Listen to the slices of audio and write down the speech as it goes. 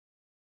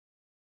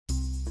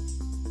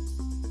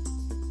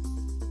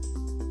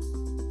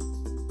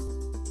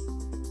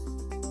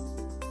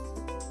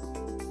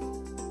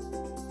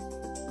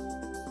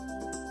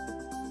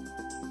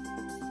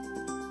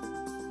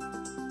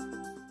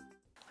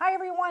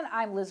everyone.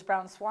 I'm Liz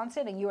Brown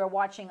Swanson, and you are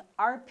watching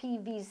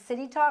RPV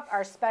CIty Talk,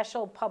 our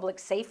special public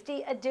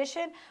safety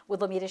edition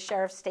with Lomita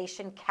Sheriff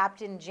Station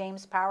Captain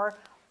James Power.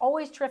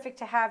 Always terrific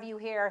to have you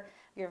here.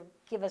 You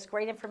give us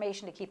great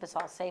information to keep us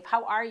all safe.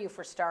 How are you,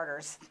 for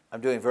starters?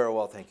 I'm doing very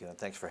well, thank you, and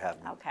thanks for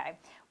having me. Okay.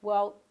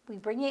 Well, we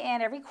bring you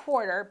in every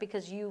quarter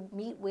because you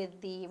meet with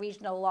the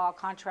Regional Law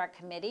Contract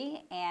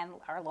Committee and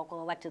our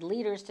local elected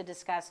leaders to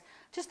discuss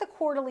just the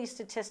quarterly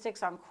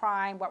statistics on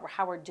crime,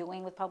 how we're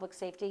doing with public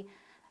safety.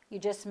 You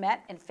just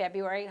met in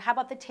February. How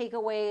about the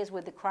takeaways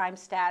with the crime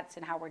stats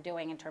and how we're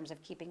doing in terms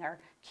of keeping our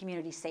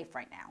community safe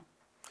right now?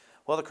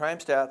 Well, the crime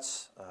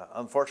stats,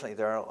 unfortunately,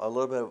 they're a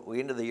little bit. We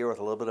ended the year with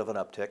a little bit of an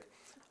uptick.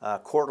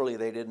 Quarterly,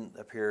 they didn't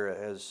appear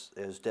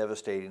as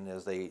devastating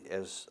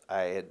as I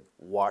had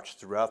watched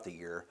throughout the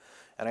year,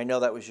 and I know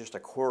that was just a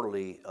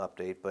quarterly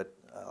update. But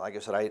like I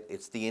said,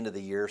 it's the end of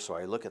the year, so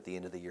I look at the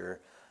end of the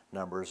year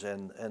numbers,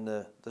 and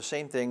the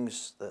same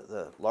things: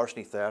 the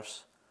larceny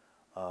thefts,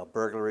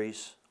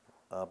 burglaries,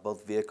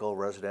 both vehicle,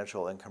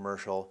 residential, and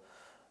commercial,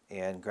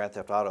 and grand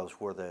theft autos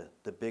were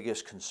the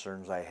biggest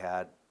concerns I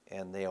had,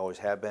 and they always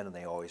have been, and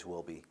they always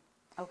will be.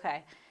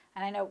 Okay,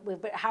 and I know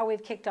how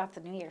we've kicked off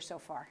the new year so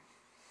far.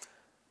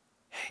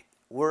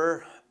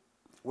 We're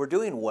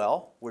doing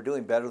well. We're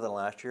doing better than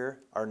last year.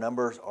 Our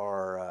numbers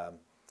are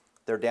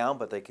they're down,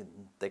 but they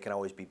can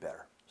always be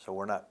better. So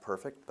we're not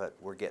perfect, but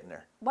we're getting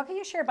there. What can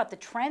you share about the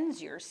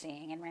trends you're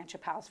seeing in Rancho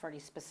Palos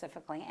Verdes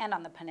specifically, and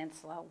on the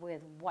peninsula,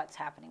 with what's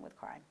happening with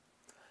crime?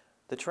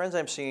 The trends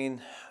I'm seeing,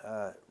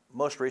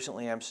 most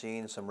recently I'm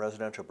seeing some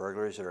residential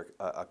burglaries that are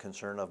a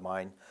concern of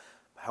mine.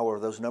 However,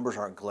 those numbers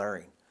aren't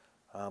glaring,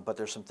 but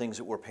there's some things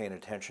that we're paying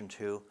attention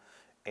to.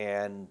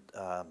 And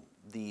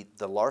the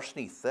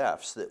larceny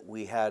thefts that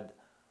we had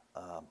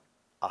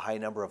a high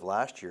number of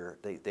last year,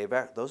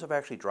 those have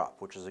actually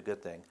dropped, which is a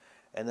good thing.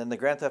 And then the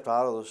grand theft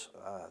autos,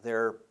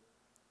 they're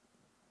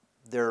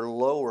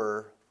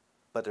lower,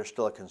 but they're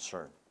still a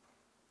concern,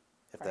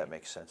 if that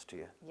makes sense to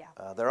you.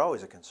 Yeah. They're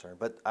always a concern.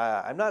 But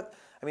I'm not,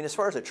 I mean, as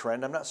far as a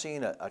trend, I'm not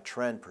seeing a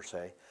trend per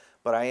se,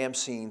 but I am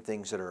seeing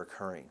things that are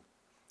occurring.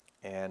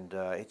 And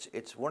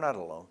we're not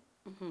alone.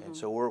 Mm-hmm. And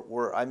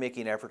so I'm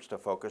making efforts to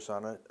focus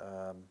on it,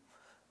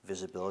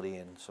 visibility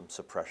and some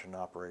suppression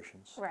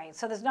operations. Right,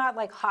 so there's not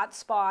like hot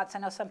spots. I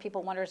know some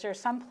people wonder, is there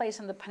some place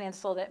in the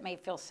peninsula that may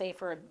feel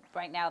safer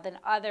right now than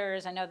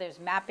others? I know there's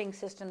mapping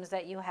systems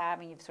that you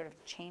have, and you've sort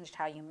of changed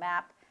how you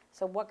map.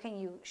 So what can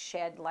you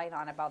shed light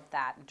on about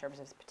that in terms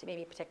of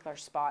maybe a particular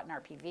spot in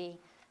RPV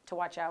to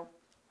watch out?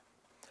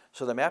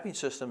 So the mapping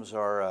systems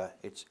are,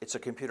 it's a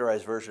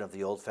computerized version of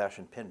the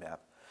old-fashioned pin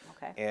map.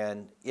 Okay.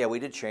 And yeah, we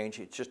did change.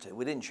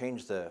 We didn't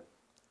change the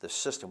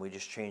system. We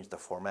just changed the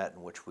format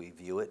in which we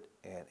view it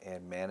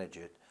and manage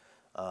it.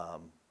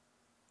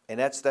 And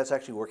that's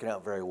actually working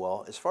out very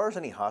well. As far as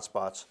any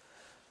hotspots,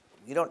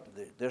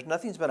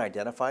 nothing's been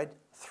identified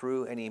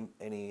through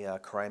any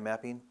crime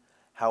mapping.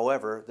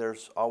 However,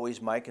 there's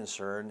always my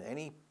concern.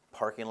 Any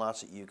parking lots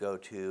that you go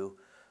to,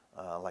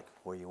 like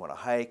where you want to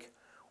hike,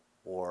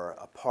 or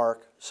a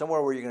park,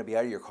 somewhere where you're going to be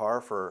out of your car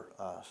for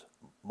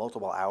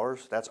multiple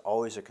hours, that's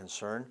always a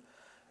concern.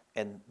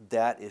 And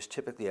that is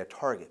typically a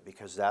target,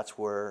 because that's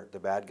where the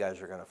bad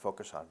guys are going to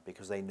focus on,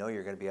 because they know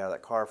you're going to be out of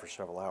that car for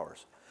several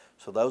hours.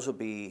 So those would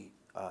be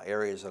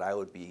areas that I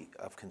would be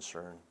of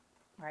concern.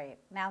 Right.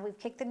 Now we've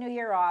kicked the new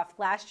year off.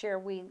 Last year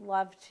we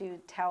loved to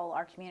tell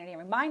our community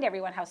and remind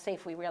everyone how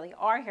safe we really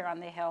are here on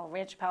the Hill.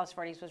 Rancho Palos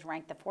Verdes was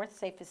ranked the 4th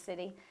safest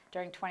city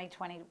during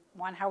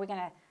 2021. How are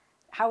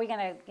we going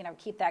to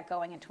keep that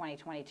going in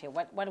 2022?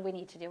 What do we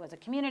need to do as a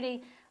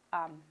community?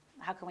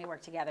 How can we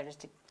work together just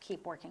to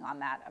keep working on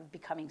that, of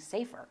becoming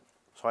safer?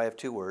 So I have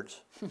 2 words,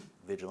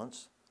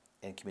 vigilance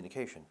and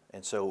communication.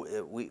 And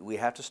so we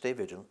have to stay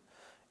vigilant,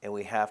 and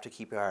we have to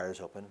keep our eyes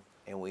open,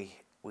 and we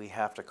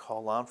have to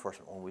call law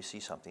enforcement when we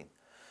see something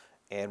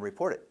and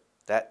report it.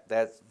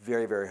 That's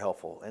very, very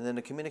helpful. And then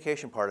the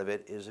communication part of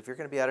it is, if you're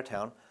going to be out of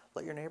town,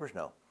 let your neighbors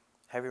know.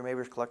 Have your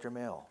neighbors collect your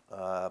mail.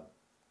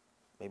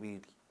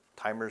 Maybe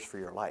timers for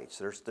your lights.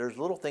 There's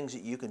little things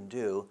that you can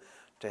do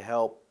to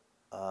help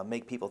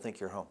make people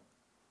think you're home.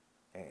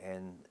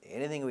 And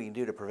anything we can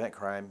do to prevent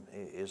crime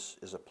is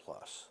a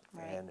plus.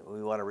 Right. And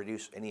we want to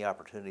reduce any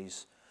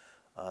opportunities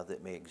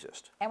that may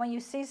exist. And when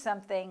you see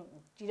something,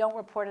 you don't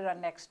report it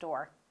on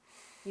Nextdoor.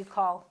 You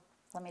call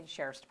Lomita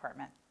Sheriff's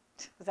Department.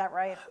 Is that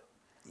right?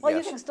 Well,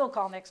 yes. You can still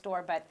call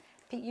Nextdoor, but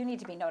you need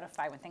to be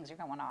notified when things are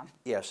going on.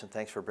 Yes, and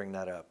thanks for bringing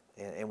that up.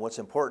 And what's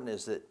important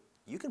is that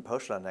you can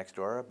post it on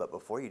Nextdoor, but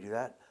before you do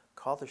that,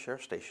 call the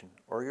sheriff's station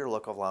or your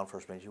local law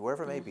enforcement agency,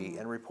 wherever it may be,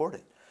 and report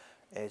it.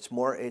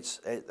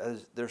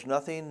 There's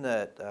nothing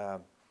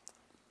that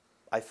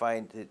I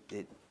find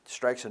it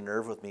strikes a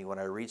nerve with me when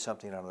I read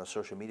something on a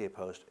social media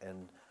post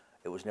and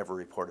it was never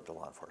reported to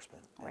law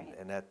enforcement. Right.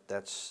 And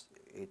it's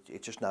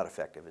just not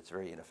effective. It's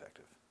very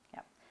ineffective.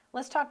 Yep.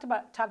 Let's talk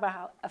about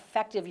how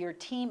effective your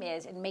team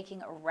is in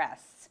making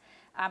arrests.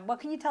 What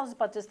can you tell us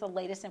about just the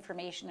latest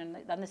information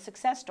and the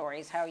success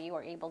stories, how you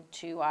are able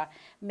to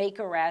make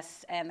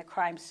arrests and the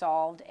crime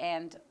solved,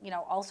 and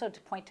also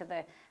to point to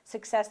the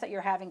success that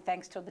you're having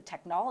thanks to the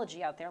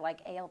technology out there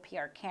like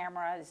ALPR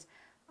cameras.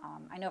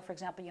 I know, for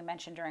example, you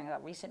mentioned during a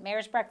recent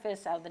mayor's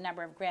breakfast the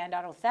number of grand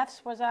auto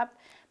thefts was up,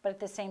 but at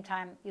the same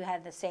time you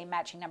had the same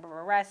matching number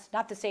of arrests,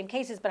 not the same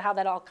cases, but how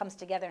that all comes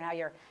together and how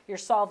you're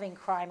solving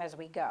crime as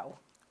we go.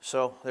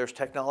 So there's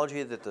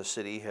technology that the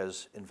city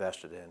has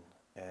invested in,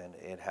 and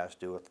it has to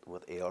do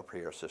with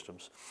ALPR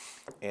systems,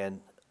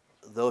 and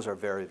those are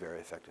very, very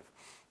effective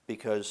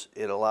because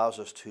it allows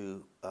us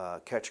to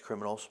catch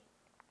criminals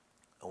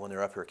when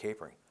they're up here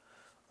capering,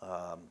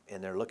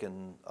 and they're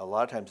looking. A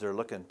lot of times they're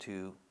looking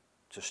to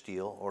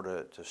steal or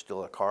to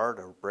steal a car,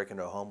 to break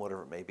into a home,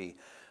 whatever it may be.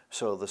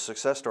 So the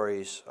success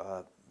stories,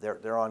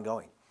 they're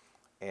ongoing,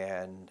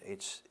 and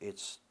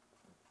it's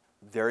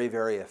very,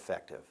 very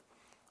effective.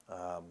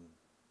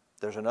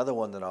 There's another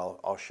one that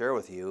I'll share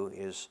with you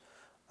is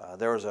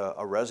there was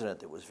a resident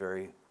that was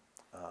very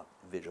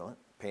vigilant,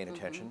 paying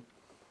attention,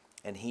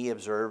 and he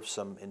observed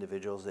some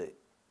individuals that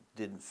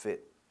didn't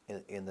fit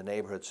in the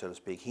neighborhood, so to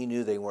speak. He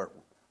knew they weren't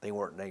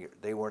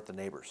the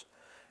neighbors.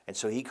 And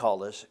so he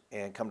called us,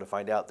 and come to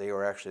find out they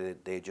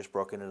had just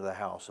broken into the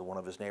house of one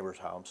of his neighbor's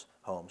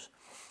homes,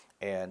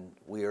 and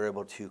we were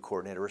able to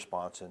coordinate a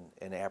response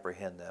and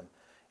apprehend them.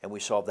 And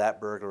we solved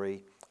that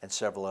burglary and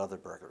several other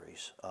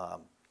burglaries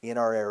in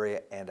our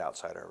area and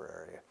outside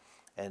our area.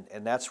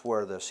 And that's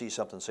where the see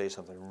something, say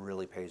something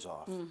really pays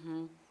off.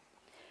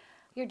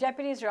 Your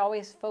deputies are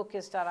always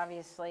focused on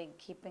obviously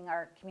keeping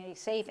our community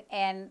safe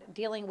and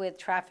dealing with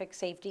traffic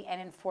safety and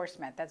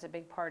enforcement. That's a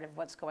big part of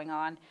what's going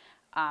on.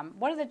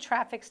 What do the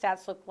traffic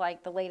stats look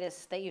like, the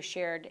latest that you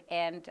shared,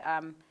 and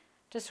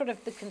just sort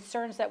of the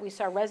concerns that we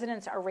saw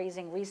residents are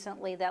raising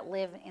recently that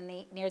live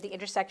near the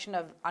intersection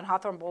on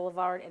Hawthorne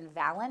Boulevard and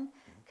Vallon,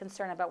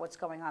 concern about what's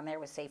going on there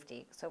with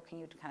safety. So can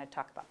you kind of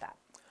talk about that?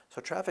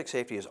 So traffic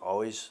safety is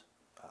always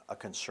a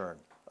concern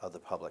of the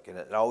public, and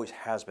it always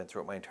has been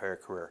throughout my entire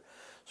career.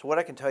 So what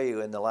I can tell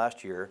you, in the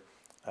last year,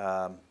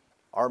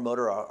 our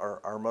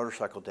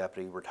motorcycle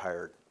deputy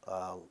retired.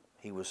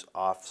 He was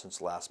off since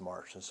last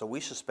March, and so we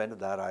suspended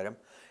that item,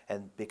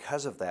 and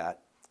because of that,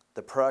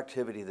 the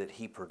productivity that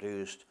he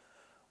produced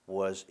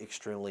was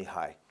extremely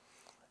high.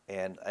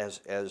 And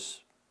as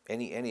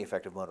any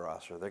effective motor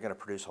officer, they're going to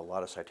produce a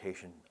lot of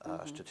citation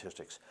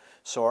statistics.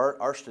 So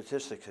our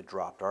statistics had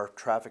dropped. Our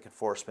traffic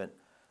enforcement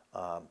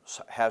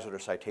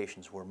hazardous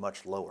citations were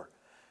much lower,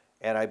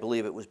 and I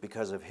believe it was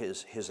because of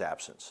his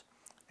absence.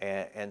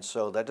 And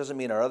so that doesn't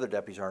mean our other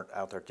deputies aren't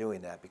out there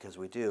doing that, because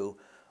we do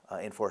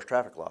enforce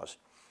traffic laws.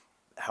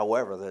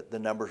 However, the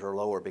numbers are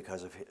lower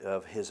because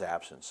of his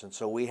absence. And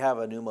so we have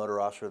a new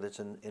motor officer that's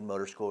in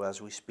motor school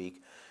as we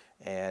speak,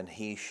 and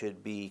he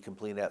should be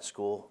completing that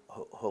school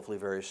hopefully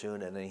very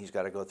soon, and then he's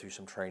got to go through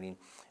some training,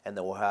 and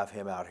then we'll have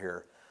him out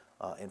here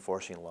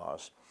enforcing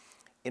laws.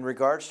 In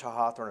regards to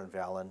Hawthorne and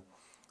Vallon,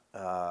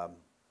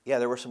 yeah,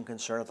 there was some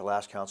concern at the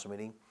last council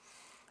meeting,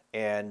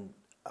 and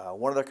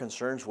one of their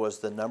concerns was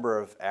the number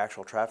of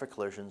actual traffic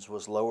collisions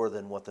was lower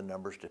than what the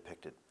numbers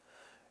depicted.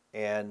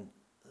 And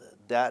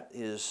that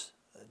is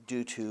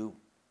due to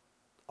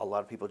a lot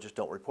of people just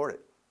don't report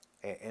it.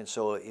 And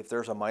so if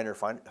there's a minor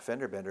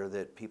fender bender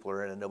that people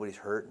are in and nobody's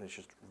hurt and it's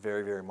just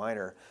very, very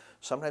minor,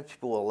 sometimes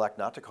people will elect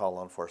not to call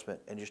law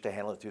enforcement and just to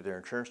handle it through their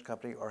insurance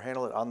company or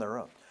handle it on their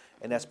own.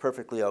 And that's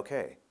perfectly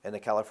okay. And the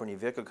California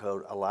Vehicle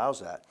Code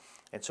allows that.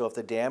 And so if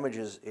the damage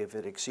if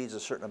it exceeds a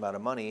certain amount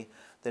of money,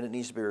 then it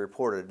needs to be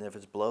reported. And if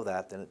it's below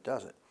that, then it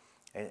doesn't.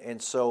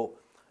 And so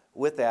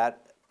with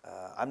that,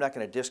 I'm not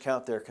going to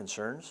discount their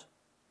concerns,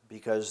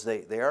 because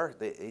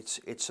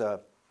it's a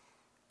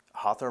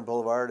Hawthorne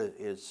Boulevard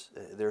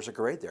there's a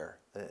grade there.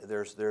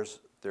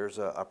 There's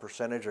a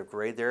percentage of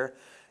grade there,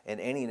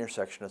 and any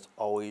intersection is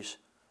always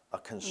a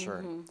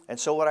concern. And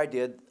so what I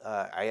did,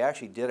 I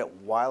actually did it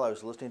while I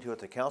was listening to it at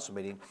the council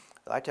meeting.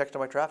 I texted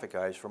my traffic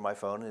guys from my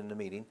phone in the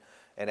meeting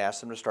and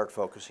asked them to start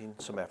focusing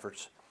some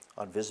efforts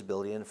on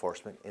visibility and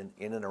enforcement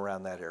in and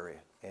around that area,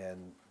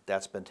 and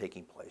that's been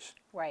taking place.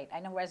 Right. I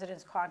know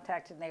residents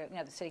contacted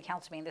the city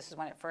council meeting. This is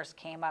when it first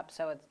came up,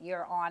 so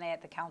you're on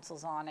it, the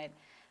council's on it,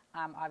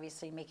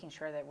 obviously making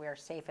sure that we're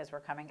safe as we're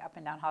coming up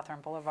and down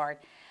Hawthorne Boulevard.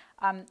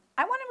 I want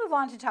to move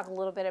on to talk a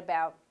little bit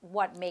about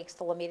what makes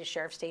the Lomita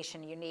Sheriff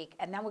Station unique,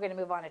 and then we're going to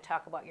move on to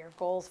talk about your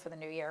goals for the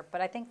new year.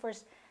 But I think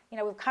first,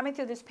 we're coming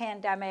through this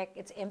pandemic.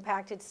 It's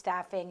impacted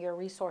staffing, your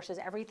resources,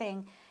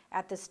 everything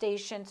at the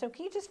station. So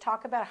can you just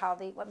talk about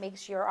what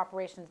makes your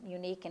operation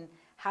unique and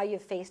how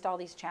you've faced all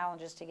these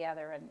challenges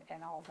together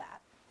and all of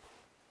that?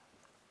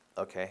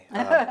 Okay.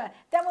 Then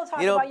we'll talk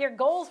about your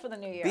goals for the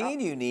new year. Being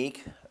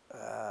unique,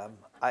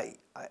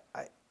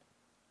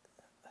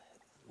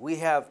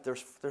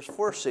 there's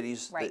 4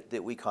 cities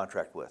that we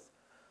contract with.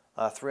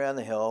 3 on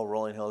the Hill,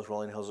 Rolling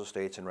Hills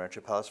Estates, and Rancho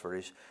Palos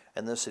Verdes,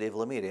 and the city of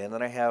Lomita. And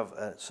then I have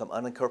some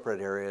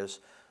unincorporated areas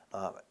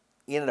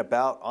in and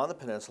about on the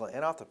peninsula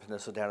and off the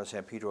peninsula down to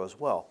San Pedro as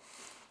well.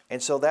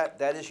 And so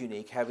that is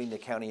unique, having the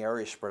county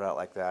area spread out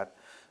like that.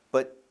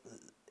 But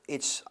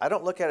I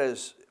don't look at it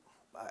as,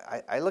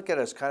 I look at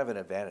it as kind of an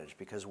advantage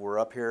because we're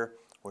up here,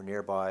 we're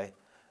nearby,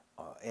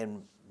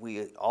 and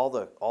all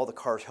the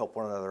cars help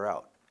one another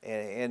out.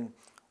 And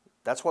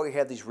that's why we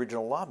have these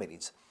regional law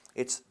meetings.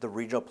 It's the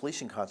regional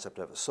policing concept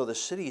of it. So the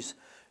cities,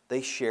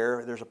 they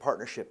share, there's a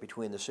partnership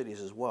between the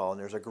cities as well, and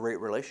there's a great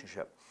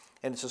relationship.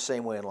 And it's the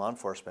same way in law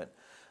enforcement.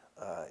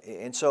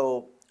 And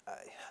so,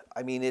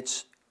 I mean,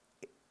 it's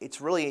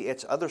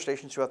other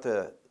stations throughout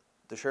the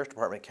Sheriff's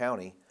Department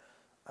county,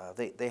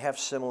 they have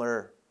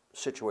similar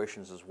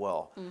situations as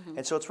well. Mm-hmm.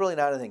 And so it's really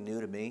not anything new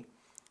to me.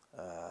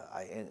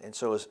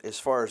 So as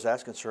far as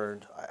that's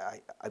concerned,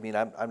 I mean,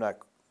 I'm not,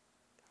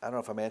 I don't know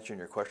if I'm answering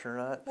your question or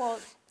not. Well,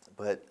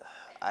 but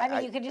I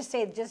mean, you could just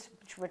say just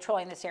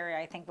patrolling this area.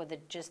 I think with the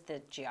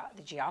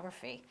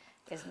geography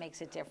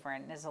makes it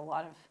different. There's a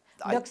lot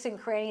of nooks and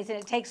crannies, and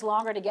it takes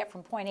longer to get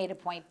from point A to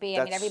point B.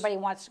 I mean, everybody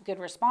wants good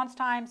response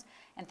times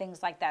and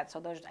things like that.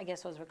 So I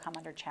guess those would come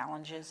under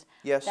challenges.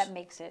 Yes. That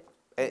makes it.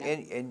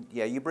 And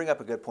yeah, you bring up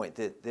a good point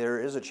that there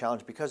is a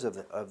challenge because of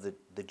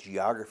the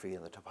geography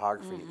and the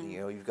topography. Mm-hmm.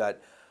 You know, you've got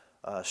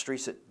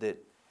streets that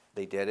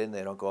they dead end,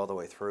 they don't go all the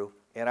way through.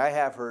 And I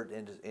have heard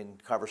in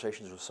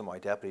conversations with some of my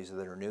deputies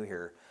that are new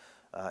here,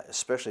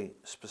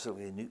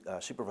 specifically new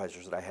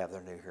supervisors that I have that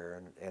are new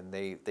here, and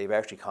they've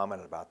actually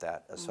commented about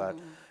that. So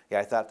yeah,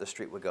 I thought the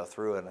street would go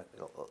through,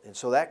 and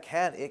so it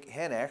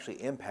can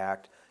actually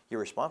impact your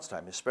response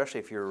time,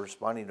 especially if you're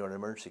responding to an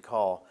emergency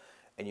call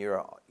and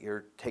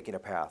you're taking a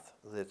path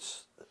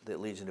that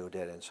leads into a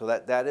dead end. So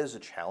that is a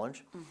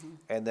challenge. Mm-hmm.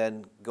 And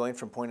then going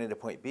from point A to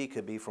point B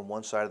could be from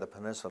one side of the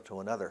peninsula to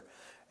another,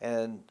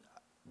 and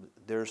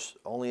there's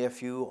only a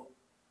few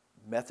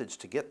methods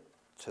to get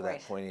to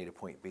that point A to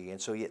point B,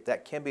 and so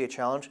that can be a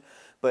challenge.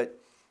 But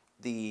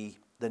the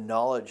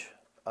knowledge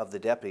of the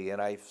deputy,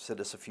 and I said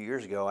this a few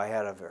years ago,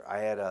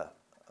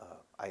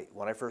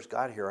 when I first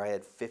got here, I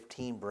had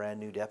 15 brand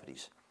new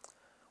deputies.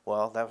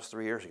 Well, that was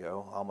 3 years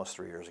ago, almost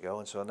 3 years ago,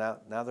 and so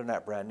now they're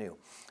not brand new,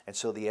 and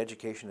so the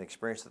education and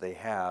experience that they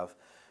have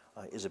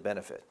is a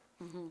benefit.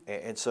 Mm-hmm.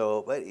 And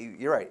so, but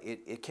you're right,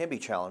 it can be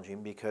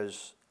challenging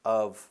because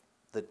of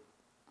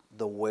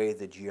the way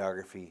the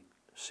geography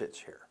sits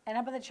here. And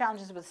how about the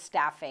challenges with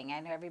staffing? I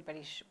know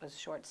everybody was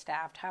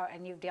short-staffed.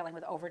 And you're dealing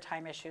with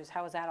overtime issues.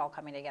 How is that all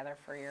coming together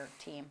for your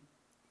team?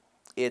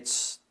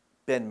 It's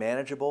been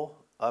manageable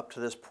up to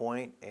this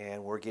point,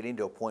 and we're getting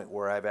to a point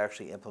where I've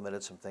actually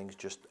implemented some things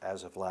just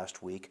as of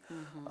last week,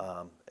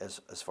 mm-hmm.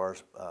 As far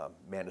as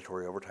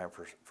mandatory overtime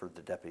for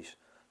the deputies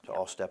to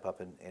all step up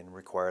and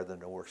require them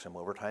to work some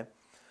overtime,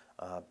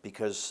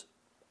 because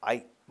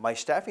my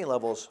staffing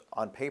levels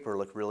on paper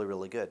look really,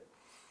 really good.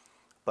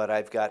 But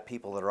I've got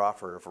people that are off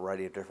for a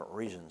variety of different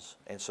reasons.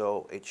 And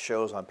so it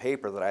shows on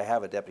paper that I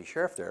have a deputy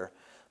sheriff there,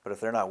 but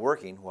if they're not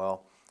working,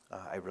 well,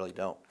 I really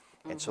don't.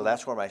 Mm-hmm. And so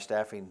that's where my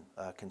staffing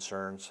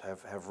concerns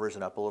have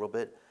risen up a little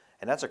bit,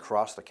 and that's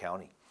across the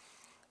county.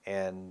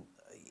 And,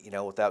 you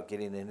know, without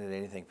getting into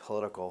anything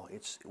political,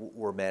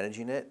 we're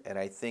managing it, and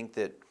I think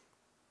that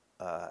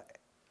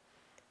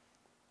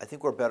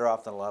we're better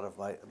off than a lot of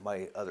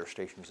my other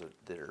stations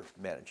that are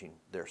managing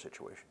their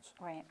situations.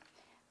 Right.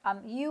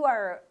 You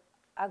are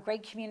a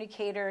great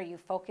communicator. You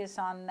focus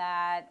on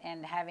that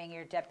and having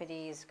your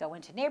deputies go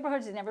into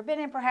neighborhoods they've never been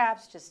in,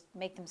 perhaps, just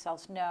make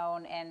themselves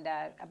known, and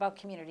about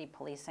community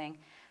policing.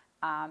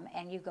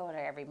 And you go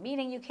to every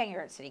meeting you can.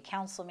 You're at city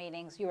council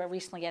meetings. You were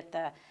recently at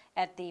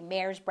the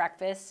mayor's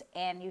breakfast,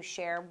 and you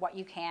share what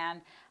you can.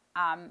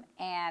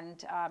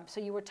 So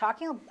you were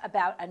talking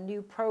about a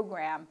new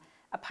program,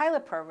 a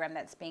pilot program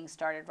that's being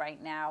started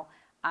right now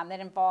that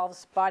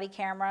involves body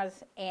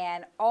cameras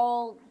and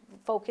all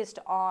focused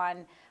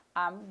on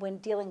when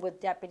dealing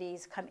with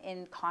deputies come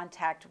in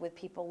contact with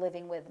people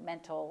living with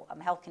mental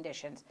health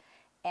conditions,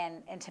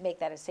 and to make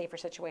that a safer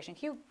situation.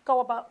 Can you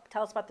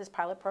tell us about this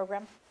pilot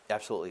program?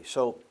 Absolutely.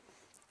 So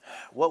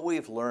what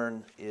we've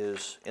learned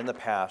is in the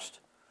past,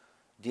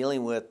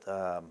 dealing with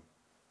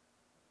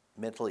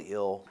mentally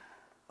ill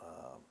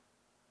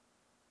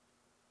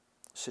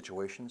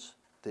situations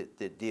that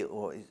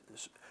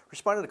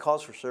responding to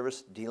calls for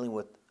service, dealing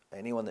with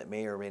anyone that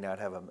may or may not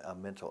have a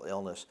mental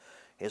illness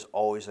is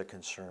always a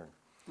concern.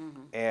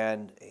 Mm-hmm.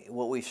 And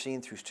what we've seen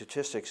through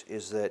statistics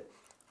is that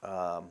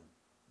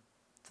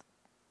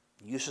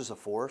uses of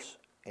force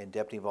and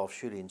deputy-involved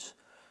shootings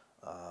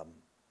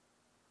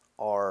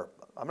are,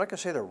 I'm not going to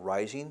say they're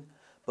rising,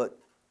 but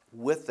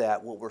with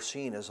that, what we're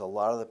seeing is a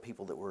lot of the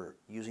people that we're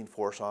using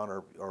force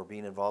on or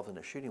being involved in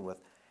a shooting with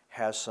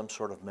has some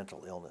sort of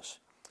mental illness.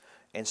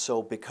 And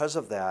so because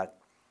of that,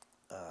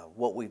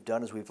 what we've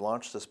done is we've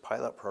launched this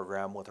pilot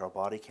program with our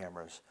body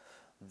cameras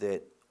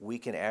that we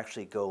can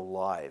actually go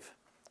live.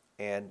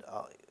 And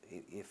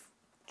if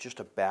just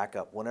a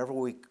backup, whenever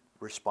we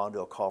respond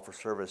to a call for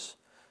service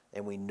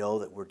and we know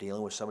that we're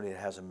dealing with somebody that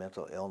has a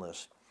mental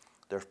illness,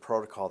 there's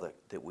protocol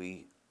that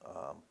we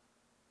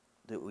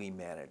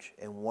manage.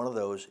 And one of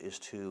those is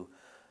to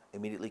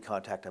immediately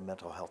contact a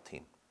mental health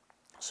team.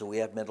 So we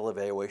have mental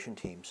evaluation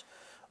teams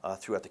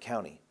throughout the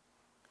county.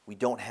 We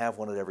don't have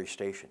one at every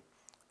station.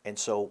 And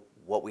so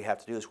what we have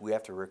to do is we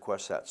have to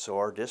request that. So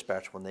our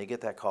dispatch, when they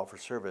get that call for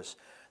service,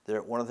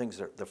 one of the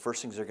things, the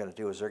first things they're going to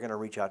do is they're going to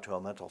reach out to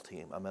a mental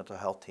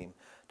health team,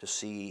 to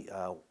see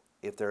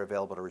if they're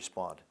available to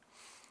respond.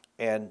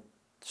 And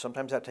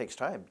sometimes that takes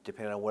time,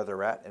 depending on where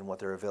they're at and what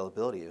their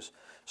availability is.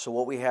 So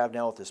what we have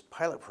now with this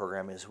pilot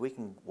program is we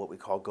can, what we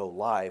call, go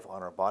live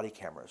on our body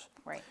cameras.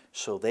 Right.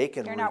 So they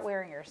can. You're not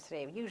wearing yours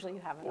today. Usually you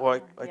have it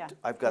Well, on. Yeah.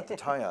 I've got the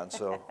tie on,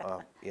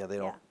 so yeah,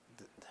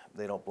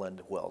 they don't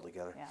blend well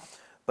together. Yeah.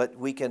 But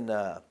we can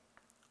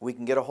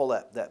get a hold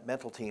of that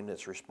mental team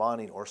that's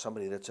responding, or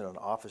somebody that's in an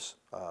office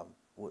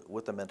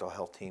with the mental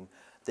health team.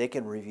 They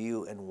can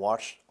review and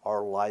watch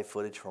our live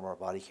footage from our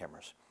body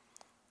cameras.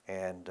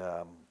 And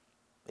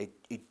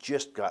it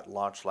just got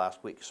launched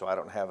last week, so I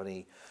don't have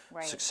any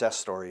success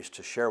stories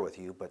to share with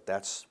you, but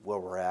that's where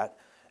we're at.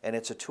 And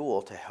it's a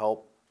tool to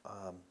help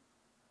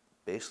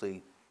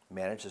basically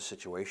manage the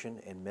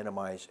situation and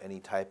minimize any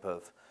type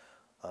of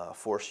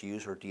force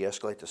use, or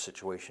de-escalate the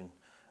situation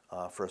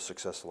for a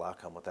successful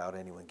outcome without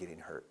anyone getting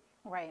hurt.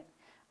 Right.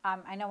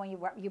 I know when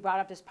you brought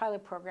up this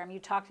pilot program, you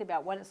talked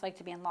about what it's like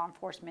to be in law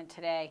enforcement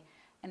today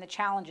and the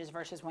challenges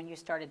versus when you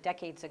started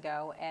decades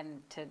ago,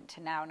 and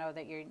to now know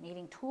that you're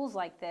needing tools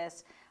like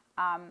this.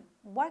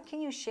 What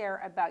can you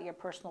share about your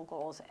personal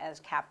goals as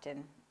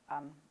captain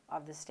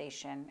of the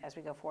station as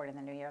we go forward in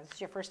the new year? This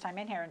is your first time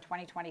in here in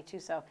 2022,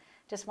 so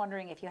just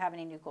wondering if you have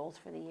any new goals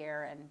for the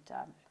year and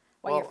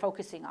what you're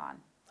focusing on.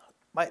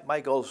 My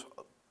goals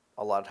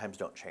a lot of times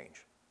don't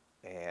change.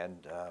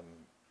 And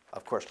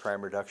of course,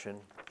 crime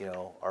reduction,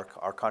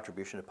 our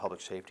contribution to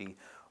public safety,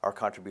 our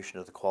contribution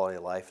to the quality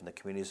of life in the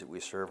communities that we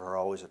serve are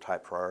always a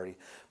top priority.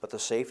 But the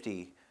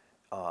safety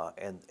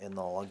and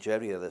the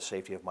longevity of the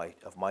safety of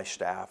my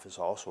staff is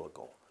also a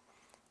goal.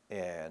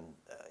 And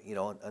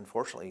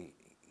unfortunately,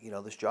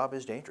 this job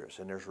is dangerous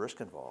and there's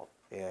risk involved.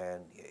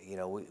 And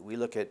we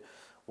look at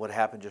what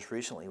happened just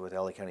recently with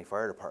LA County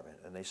Fire Department,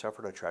 and they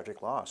suffered a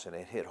tragic loss, and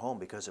it hit home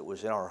because it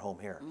was in our home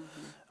here.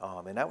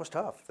 Mm-hmm. And that was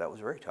tough. That was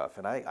very tough,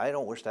 and I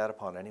don't wish that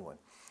upon anyone.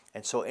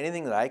 And so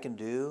anything that I can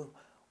do,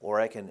 or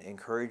I can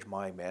encourage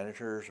my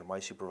managers or my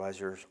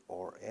supervisors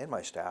and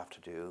my staff to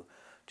do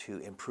to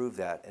improve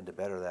that and to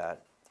better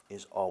that,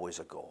 is always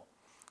a goal.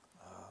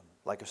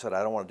 Like I said,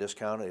 I don't want to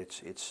discount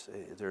it.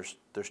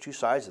 There's two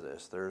sides of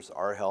this. There's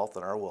our health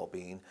and our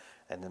well-being,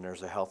 and then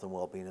there's the health and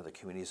well-being of the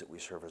communities that we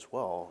serve as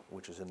well,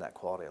 which is in that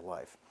quality of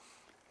life.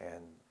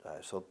 And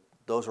so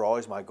those are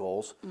always my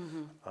goals.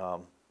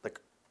 Mm-hmm.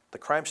 The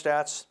crime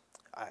stats,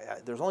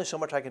 there's only so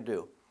much I can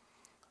do.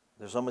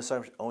 There's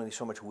only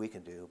so much we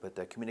can do, but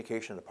the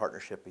communication and the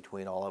partnership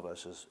between all of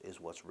us is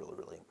what's really,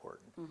 really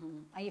important. Mm-hmm.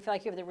 And you feel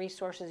like you have the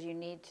resources you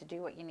need to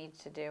do what you need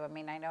to do. I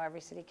mean, I know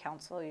every city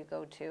council you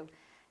go to,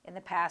 in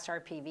the past,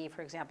 RPV,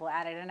 for example,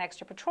 added an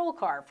extra patrol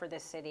car for the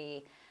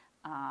city,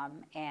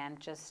 and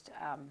just,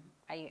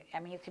 I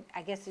mean,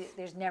 I guess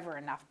there's never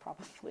enough,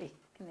 probably,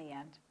 in the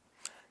end.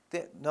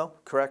 No,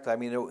 correct. I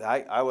mean,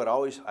 I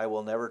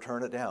will never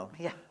turn it down.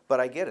 Yeah.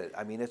 But I get it.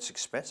 I mean, it's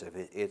expensive.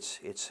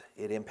 It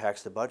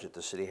impacts the budget.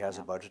 The city has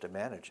a budget to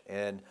manage,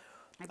 and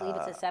I believe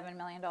it's a $7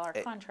 million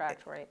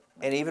contract, right?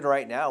 And even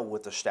right now,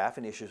 with the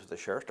staffing issues with the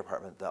sheriff's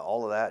department,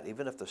 all of that,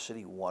 even if the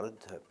city wanted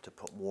to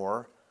put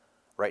more.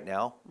 Right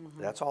now,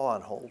 mm-hmm. That's all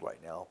on hold right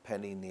now,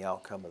 pending the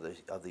outcome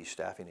of these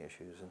staffing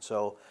issues. And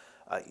so,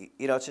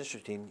 it's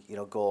interesting.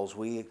 Goals.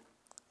 We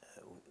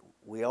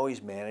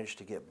always manage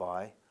to get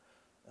by,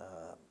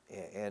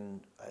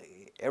 and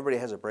everybody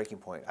has a breaking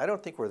point. I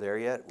don't think we're there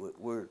yet.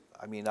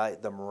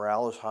 The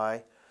morale is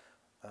high,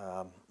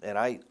 and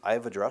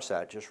I've addressed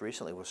that just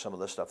recently with some of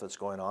the stuff that's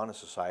going on in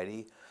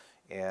society.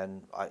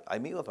 And I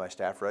meet with my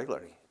staff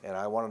regularly, and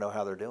I want to know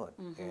how they're doing.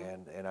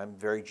 Mm-hmm. And I'm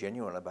very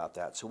genuine about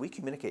that. So we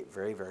communicate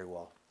very, very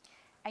well.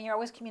 And you're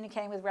always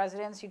communicating with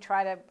residents. You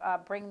try to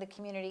bring the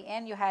community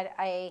in. You had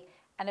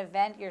an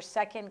event, your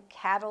second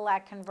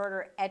Cadillac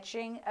converter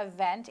etching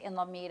event in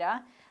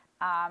Lomita.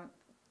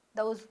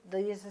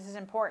 This is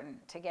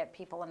important to get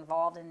people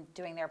involved in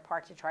doing their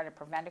part to try to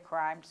prevent a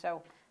crime.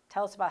 So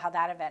tell us about how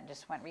that event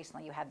just went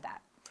recently. You had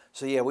that.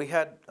 So yeah, we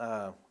had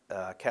a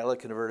Cadillac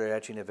converter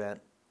etching event.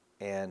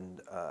 And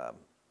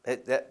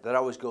that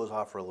always goes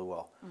off really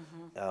well.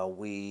 Mm-hmm.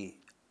 We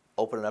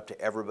open it up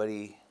to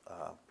everybody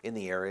in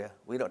the area.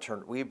 We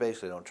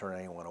basically don't turn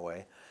anyone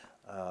away.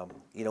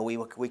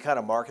 We kind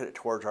of market it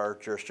towards our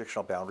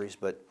jurisdictional boundaries,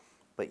 but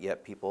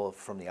yet people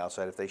from the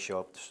outside, if they show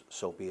up,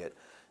 so be it.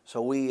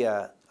 So we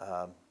had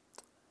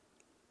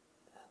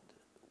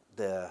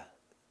the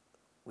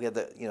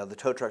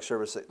tow truck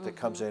service that mm-hmm.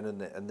 comes in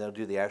and they'll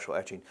do the actual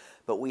etching.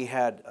 But we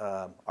had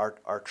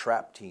our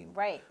trap team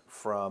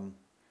from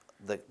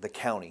the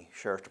county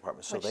sheriff's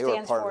department, so they were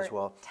a part of it as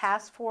well.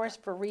 Task Force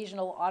for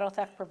Regional Auto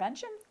Theft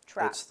Prevention.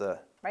 TRAP. It's the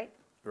right.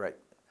 Correct.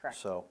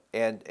 So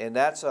and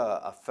that's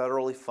a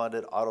federally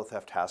funded auto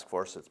theft task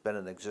force that's been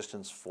in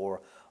existence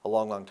for a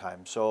long, long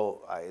time.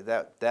 So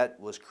that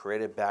was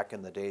created back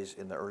in the days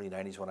in the early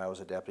 '90s when I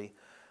was a deputy.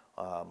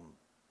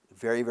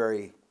 Very,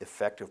 very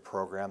effective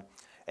program,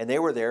 and they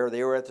were there.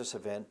 They were at this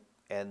event,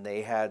 and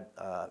they had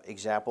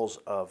examples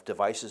of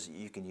devices that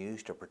you can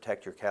use to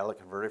protect your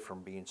catalytic converter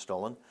from being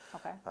stolen.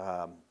 Okay.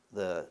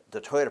 The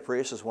Toyota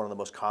Prius is one of the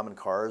most common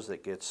cars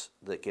that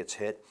gets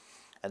hit,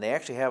 and they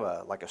actually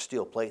have like a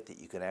steel plate that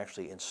you can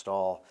actually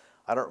install.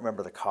 I don't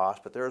remember the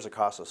cost, but there is a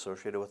cost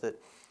associated with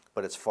it,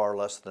 but it's far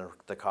less than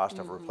the cost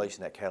of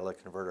replacing that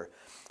catalytic converter.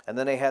 And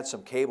then they had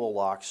some cable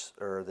locks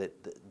or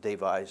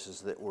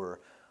devices that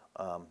were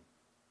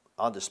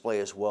on display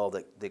as well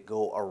that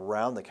go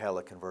around the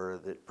catalytic converter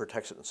that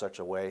protects it in such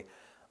a way,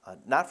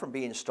 not from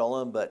being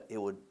stolen, but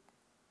it would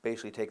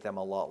basically take them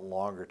a lot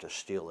longer to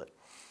steal it.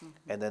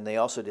 And then they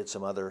also did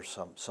some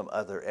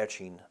other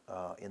etching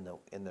on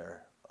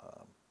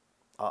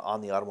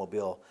the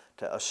automobile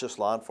to assist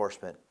law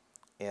enforcement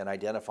in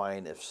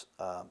identifying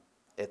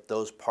if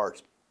those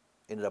parts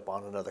ended up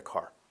on another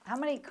car. How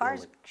many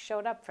cars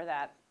showed up for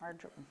that? Or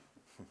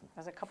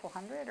was it a couple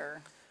hundred,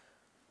 or?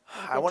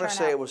 I want to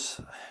say it was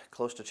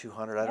close to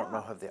 200. I don't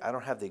know. I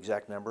don't have the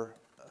exact number.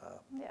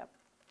 Yeah.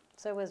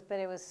 So it was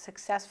a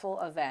successful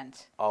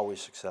event.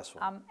 Always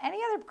successful. Any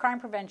other crime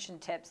prevention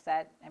tips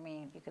that, I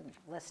mean, you can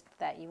list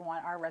that you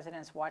want our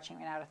residents watching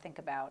right now to think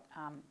about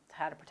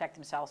how to protect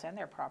themselves and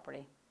their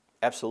property?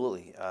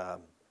 Absolutely.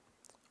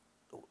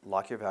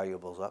 Lock your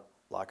valuables up.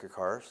 Lock your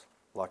cars.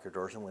 Lock your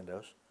doors and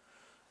windows.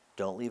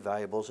 Don't leave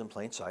valuables in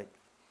plain sight.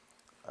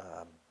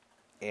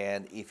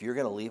 And if you're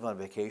going to leave on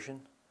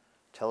vacation,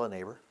 tell a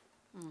neighbor.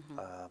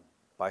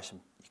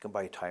 You can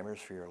buy timers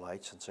for your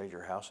lights inside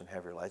your house and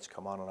have your lights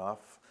come on and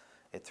off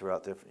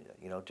throughout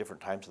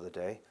different times of the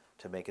day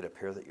to make it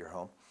appear that you're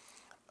home.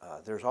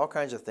 There's all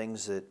kinds of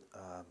things that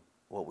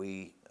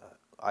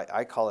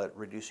I call it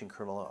reducing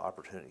criminal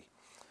opportunity.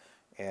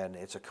 And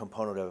it's a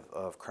component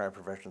of crime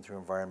prevention through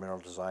environmental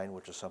design,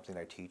 which is something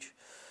I teach.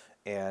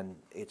 And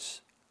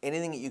it's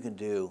anything that you can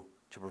do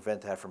to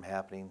prevent that from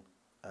happening,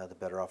 the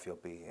better off you'll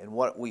be. And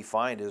what we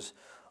find is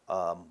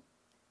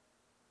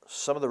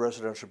some of the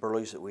residential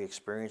burglaries that we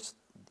experienced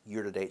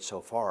year to date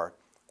so far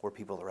were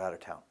people that are out of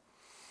town.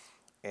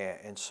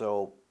 And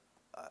so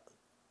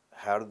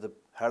how did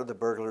the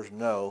burglars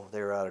know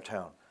they were out of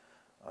town?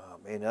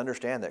 And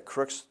understand that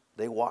crooks,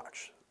 they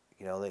watch.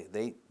 You know,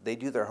 they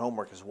do their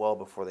homework as well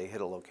before they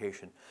hit a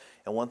location.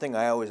 And one thing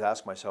I always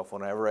ask myself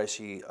whenever I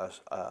see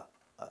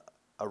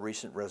a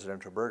recent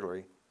residential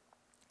burglary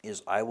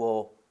is I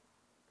will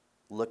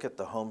look at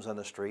the homes on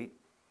the street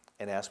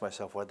and ask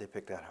myself, why did they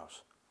pick that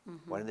house?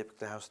 Why didn't they pick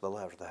the house to the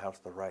left, or the house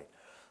to the right,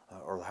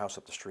 or the house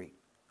up the street?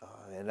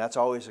 And that's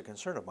always a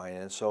concern of mine.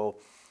 And so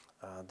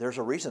there's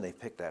a reason they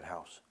picked that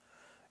house.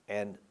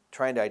 And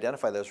trying to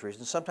identify those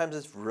reasons, sometimes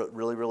it's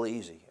really, really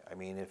easy. I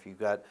mean, if you've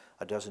got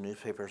a dozen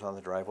newspapers on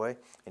the driveway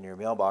and your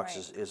mailbox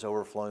is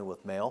overflowing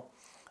with mail,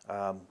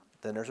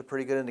 then there's a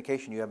pretty good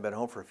indication you haven't been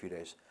home for a few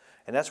days.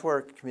 And that's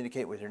where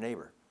communicate with your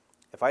neighbor.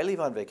 If I leave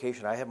on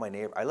vacation, I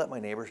let my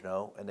neighbors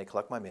know, and they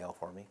collect my mail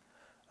for me.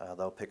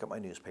 They'll pick up my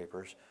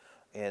newspapers,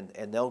 and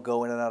they'll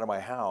go in and out of my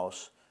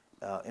house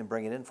and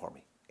bring it in for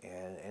me.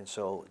 And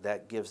so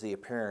that gives the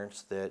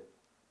appearance that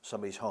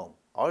somebody's home.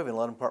 I'll even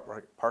let them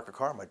park a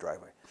car in my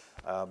driveway.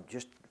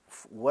 Just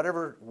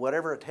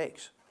whatever it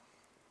takes.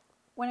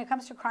 When it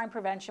comes to crime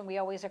prevention, we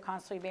always are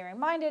constantly being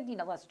reminded,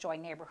 let's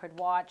join Neighborhood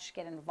Watch,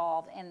 get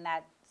involved in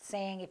that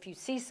saying, if you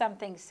see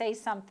something, say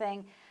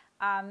something.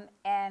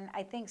 And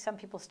I think some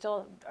people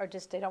still are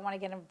they don't want to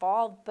get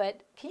involved,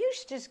 but can you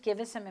just give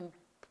us some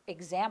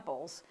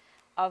examples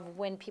of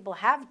when people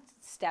have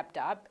stepped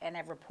up and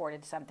have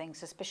reported something,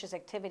 suspicious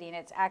activity, and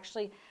it's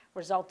actually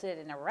resulted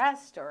in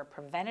arrest or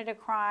prevented a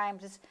crime,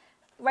 just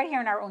right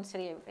here in our own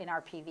city in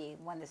RPV,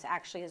 when this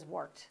actually has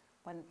worked,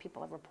 when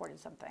people have reported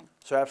something?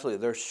 So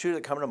absolutely, there's two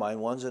that come to mind.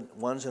 One's in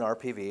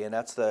RPV, and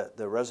that's the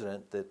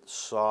resident that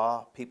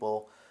saw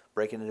people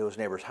breaking into his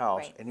neighbor's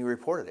house, and he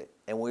reported it.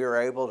 And we were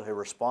able to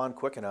respond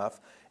quick enough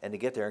and to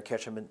get there and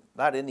catch him,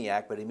 not in the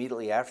act, but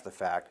immediately after the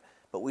fact.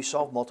 But we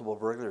solved multiple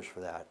burglaries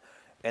for that.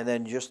 And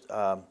then just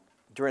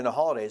during the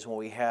holidays, when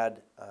we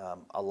had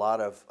a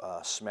lot of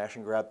smash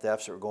and grab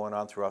thefts that were going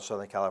on throughout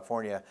Southern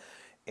California,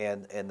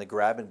 and the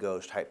grab and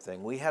goes type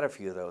thing, we had a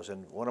few of those.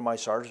 And one of my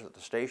sergeants at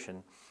the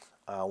station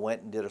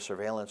went and did a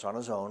surveillance on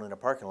his own in a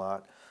parking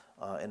lot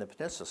in the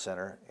Peninsula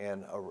Center,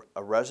 and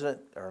a resident,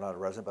 or not a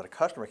resident, but a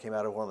customer came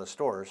out of one of the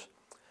stores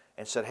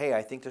and said, hey,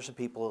 I think there's some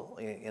people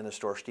in the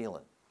store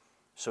stealing.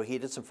 So he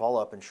did some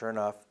follow-up, and sure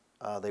enough,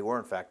 they were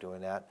in fact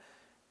doing that.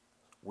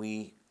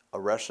 We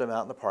arrested them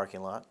out in the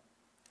parking lot,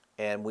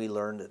 and we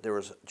learned that there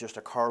was just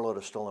a carload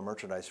of stolen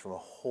merchandise from a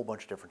whole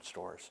bunch of different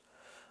stores.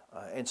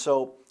 And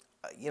so,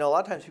 a lot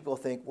of times people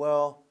think,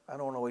 well, I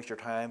don't want to waste your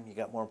time, you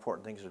got more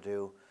important things to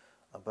do,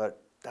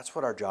 but that's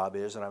what our job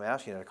is, and I'm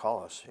asking you to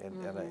call us,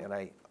 and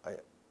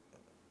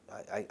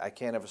I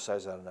can't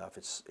emphasize that enough.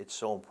 It's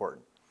so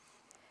important.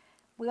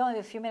 We only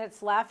have a few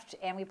minutes left,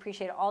 and we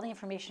appreciate all the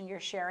information you're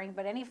sharing,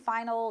 but any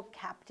final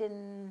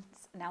captain's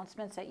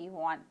announcements that you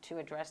want to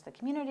address the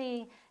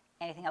community,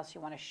 anything else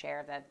you want to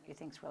share that you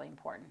think is really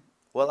important?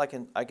 Well, I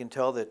can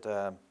tell that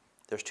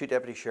there's two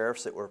deputy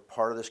sheriffs that were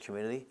part of this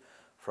community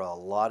for a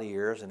lot of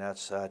years, and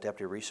that's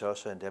Deputy Reese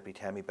Sosa and Deputy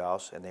Tammy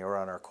Baus, and they were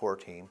on our core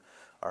team,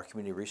 our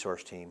community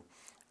resource team,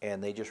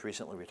 and they just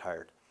recently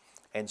retired.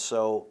 And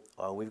so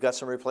we've got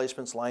some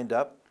replacements lined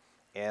up,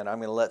 and I'm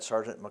going to let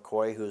Sergeant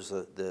McCoy, who's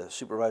the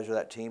supervisor of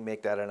that team,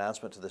 make that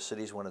announcement to the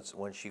cities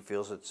when she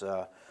feels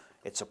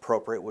it's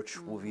appropriate,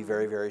 which will be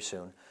very, very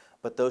soon.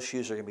 But those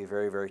shoes are going to be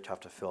very, very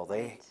tough to fill.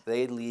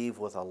 They leave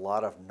with a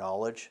lot of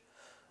knowledge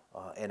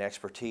and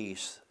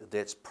expertise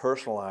that's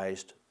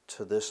personalized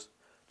to this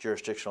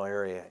jurisdictional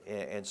area,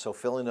 and so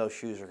filling those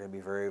shoes are going to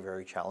be very,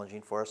 very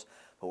challenging for us,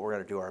 but we're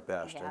going to do our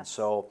best. Yes. And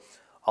so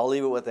I'll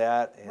leave it with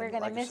that. And we're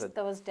going to like miss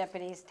those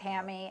deputies,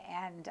 Tammy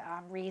and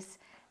Reese.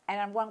 And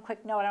on one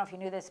quick note, I don't know if you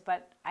knew this,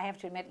 but I have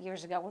to admit,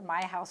 years ago when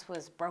my house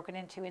was broken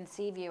into in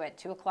Seaview at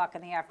 2 o'clock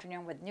in the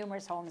afternoon with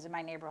numerous homes in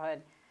my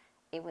neighborhood,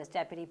 it was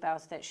Deputy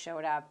Baus that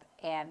showed up,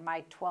 and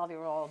my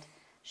 12-year-old,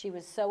 she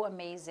was so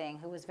amazing,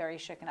 who was very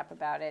shooken up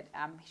about it.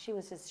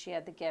 She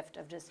had the gift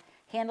of just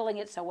handling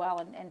it so well,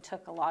 and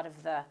took a lot of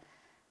the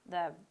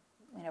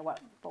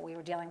what we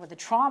were dealing with, the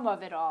trauma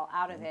of it all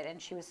out of it,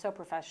 and she was so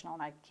professional,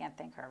 and I can't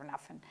thank her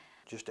enough. And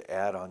just to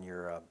add on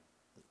your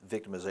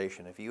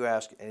victimization, if you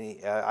ask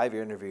I've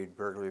interviewed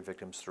burglary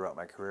victims throughout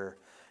my career,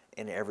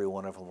 and every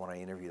one of them, when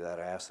I interview that,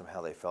 I asked them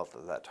how they felt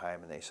at that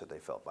time, and they said they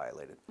felt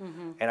violated.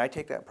 And I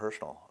take that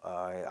personal.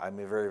 I'm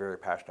very, very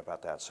passionate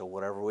about that, so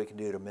whatever we can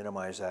do to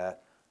minimize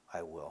that,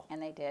 I will.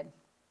 And they did.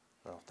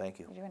 Well, thank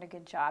you. You're doing a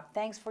good job.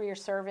 Thanks for your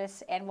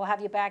service, and we'll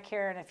have you back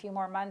here in a few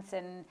more months,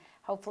 and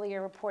hopefully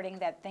you're reporting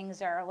that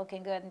things are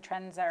looking good and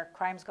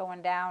crime's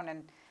going down,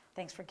 and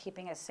thanks for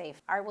keeping us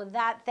safe. All right, with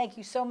that, thank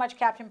you so much,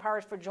 Captain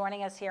Powers, for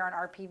joining us here on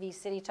RPV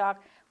City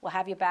Talk. We'll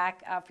have you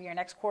back for your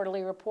next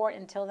quarterly report.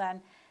 Until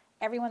then,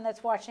 everyone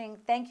that's watching,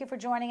 thank you for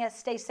joining us.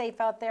 Stay safe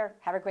out there.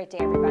 Have a great day,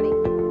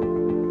 everybody.